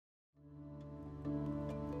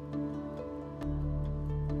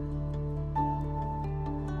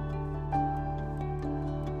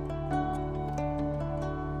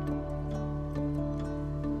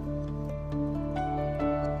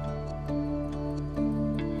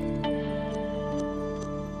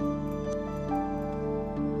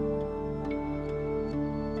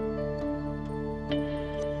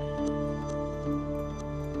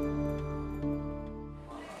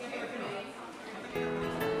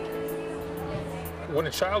When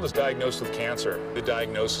a child is diagnosed with cancer, the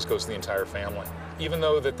diagnosis goes to the entire family. Even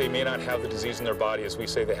though that they may not have the disease in their body, as we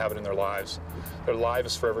say they have it in their lives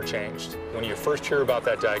is forever changed. When you first hear about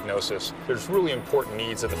that diagnosis, there's really important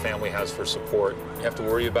needs that the family has for support. You have to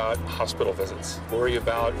worry about hospital visits, worry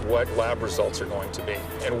about what lab results are going to be,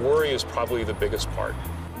 and worry is probably the biggest part.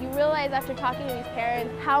 You realize after talking to these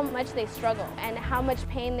parents how much they struggle and how much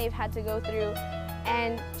pain they've had to go through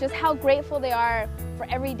and just how grateful they are for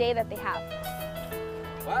every day that they have.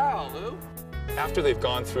 Wow, Lou. After they've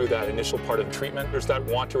gone through that initial part of the treatment, there's that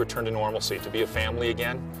want to return to normalcy, to be a family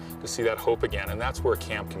again, to see that hope again, and that's where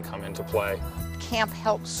camp can come into play. Camp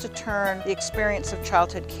helps to turn the experience of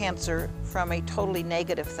childhood cancer from a totally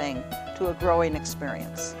negative thing to a growing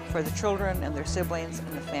experience for the children and their siblings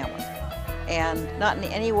and the family. And not in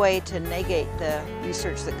any way to negate the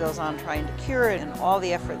research that goes on trying to cure it and all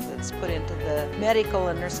the effort that's put into the medical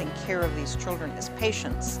and nursing care of these children as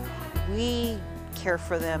patients. We care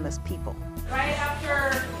for them as people. Right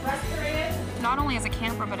after respirated. Not only as a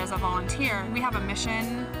camper, but as a volunteer, we have a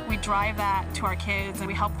mission. We drive that to our kids, and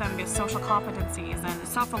we help them with social competencies and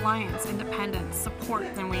self-reliance, independence, support,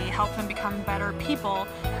 and we help them become better people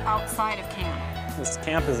outside of camp. This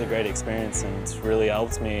camp is a great experience, and it's really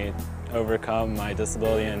helped me overcome my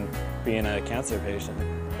disability and being a cancer patient.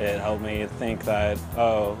 It helped me think that,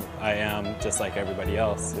 oh, I am just like everybody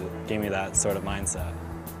else. It gave me that sort of mindset.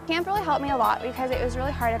 Camp really helped me a lot because it was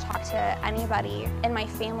really hard to talk to anybody in my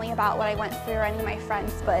family about what I went through or any of my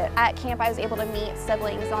friends, but at camp I was able to meet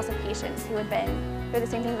siblings and also patients who had been through the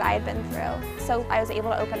same things I had been through. So I was able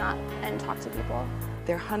to open up and talk to people.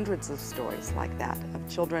 There are hundreds of stories like that of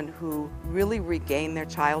children who really regain their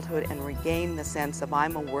childhood and regain the sense of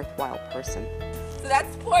I'm a worthwhile person. So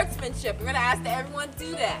that's sportsmanship. We're going to ask that everyone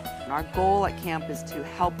do that. Our goal at camp is to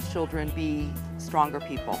help children be stronger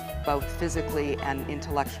people, both physically and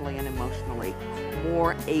intellectually and emotionally,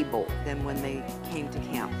 more able than when they came to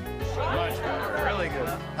camp. Much good, really good.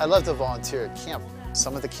 I love to volunteer at camp.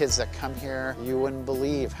 Some of the kids that come here, you wouldn't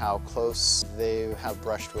believe how close they have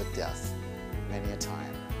brushed with death many a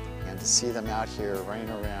time. And to see them out here running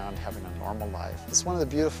around, having a normal life, it's one of the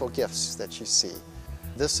beautiful gifts that you see.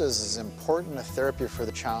 This is as important a therapy for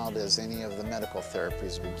the child as any of the medical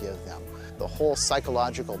therapies we give them. The whole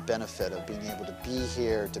psychological benefit of being able to be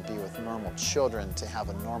here, to be with normal children, to have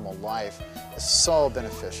a normal life is so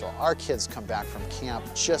beneficial. Our kids come back from camp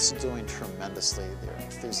just doing tremendously. They're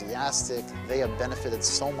enthusiastic. They have benefited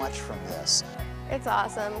so much from this. It's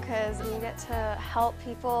awesome because you get to help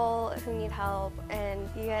people who need help and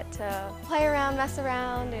you get to play around, mess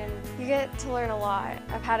around, and you get to learn a lot.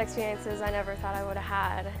 I've had experiences I never thought I would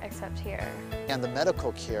have had except here. And the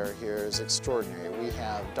medical care here is extraordinary. We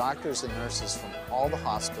have doctors and nurses from all the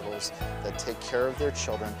hospitals that take care of their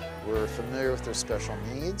children. We're familiar with their special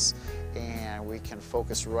needs, and we can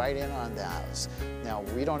focus right in on those. Now,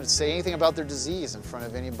 we don't say anything about their disease in front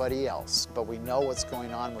of anybody else, but we know what's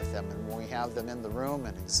going on with them, and when we have them in the room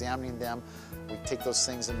and examining them, we take those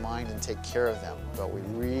things in mind and take care of them. But we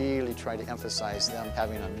really try to emphasize them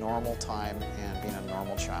having a normal time and being a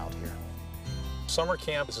normal child here. Summer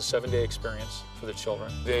camp is a 7-day experience for the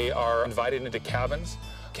children. They are invited into cabins.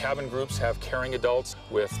 Cabin groups have caring adults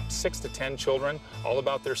with 6 to 10 children, all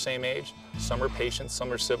about their same age. Some are patients,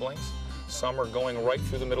 some are siblings. Some are going right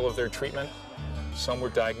through the middle of their treatment. Some were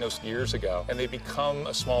diagnosed years ago, and they become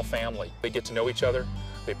a small family. They get to know each other,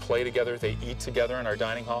 they play together, they eat together in our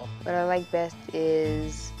dining hall. What I like best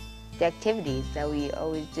is the activities that we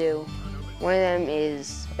always do. One of them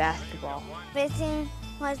is basketball. Visiting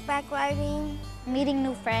horseback riding, meeting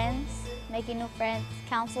new friends, making new friends,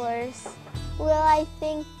 counselors. Well, I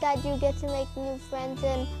think that you get to make new friends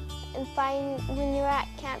and find when you're at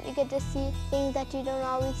camp, you get to see things that you don't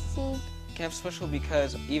always see. Camp's special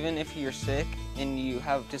because even if you're sick and you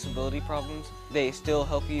have disability problems, they still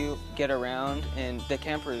help you get around, and the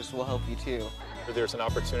campers will help you too. There's an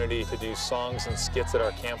opportunity to do songs and skits at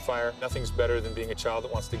our campfire. Nothing's better than being a child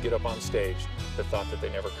that wants to get up on stage that thought that they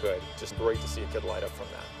never could. Just great to see a kid light up from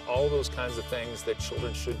that. All those kinds of things that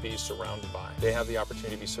children should be surrounded by. They have the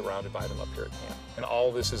opportunity to be surrounded by them up here at camp. And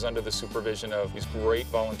all this is under the supervision of these great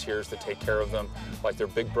volunteers that take care of them like they're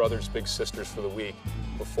big brothers, big sisters for the week.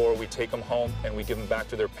 Before we take them home and we give them back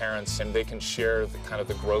to their parents, and they can share the kind of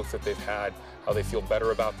the growth that they've had, how they feel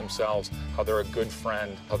better about themselves, how they're a good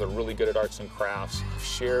friend, how they're really good at arts and crafts.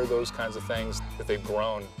 Share those kinds of things that they've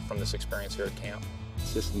grown from this experience here at camp.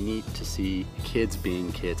 It's just neat to see kids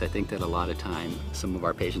being kids. I think that a lot of time, some of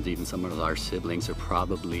our patients, even some of our siblings, are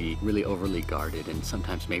probably really overly guarded, and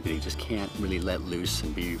sometimes maybe they just can't really let loose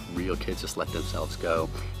and be real kids, just let themselves go.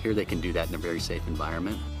 Here they can do that in a very safe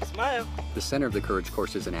environment. Smile. The center of the Courage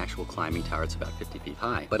course is an actual climbing tower. It's about 50 feet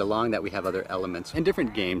high. But along that we have other elements and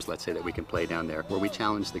different games, let's say, that we can play down there where we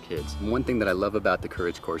challenge the kids. And one thing that I love about the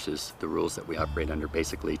Courage course is the rules that we operate under,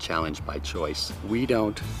 basically challenge by choice. We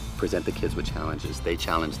don't present the kids with challenges, they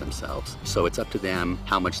challenge themselves. So it's up to them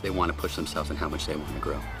how much they want to push themselves and how much they want to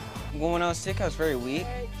grow. Well, when I was sick, I was very weak,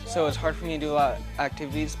 so it's hard for me to do a lot of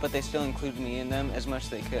activities, but they still included me in them as much as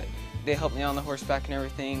they could. They helped me on the horseback and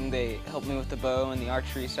everything. They helped me with the bow and the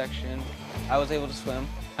archery section. I was able to swim.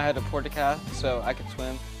 I had a portacath, so I could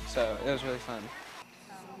swim, so it was really fun.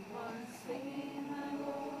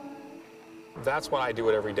 That's why I do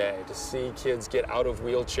it every day, to see kids get out of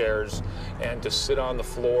wheelchairs and to sit on the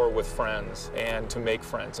floor with friends and to make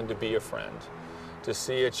friends and to be a friend. To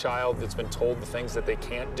see a child that's been told the things that they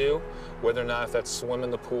can't do, whether or not that's swim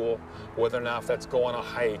in the pool, whether or not that's go on a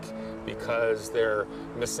hike because they're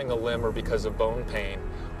missing a limb or because of bone pain,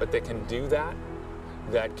 but they can do that,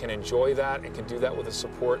 that can enjoy that and can do that with the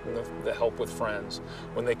support and the help with friends.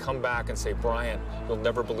 When they come back and say, Brian, you'll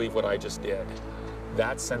never believe what I just did.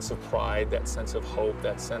 That sense of pride, that sense of hope,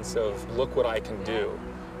 that sense of look what I can do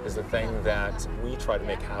is the thing that we try to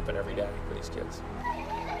make happen every day for these kids.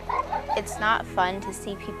 It's not fun to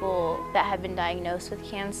see people that have been diagnosed with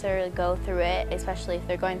cancer go through it, especially if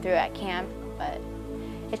they're going through it at camp, but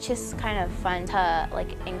it's just kind of fun to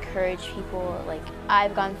encourage people,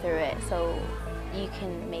 I've gone through it, so you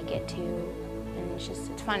can make it too. And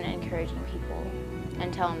it's fun encouraging people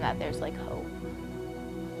and tell them that there's hope.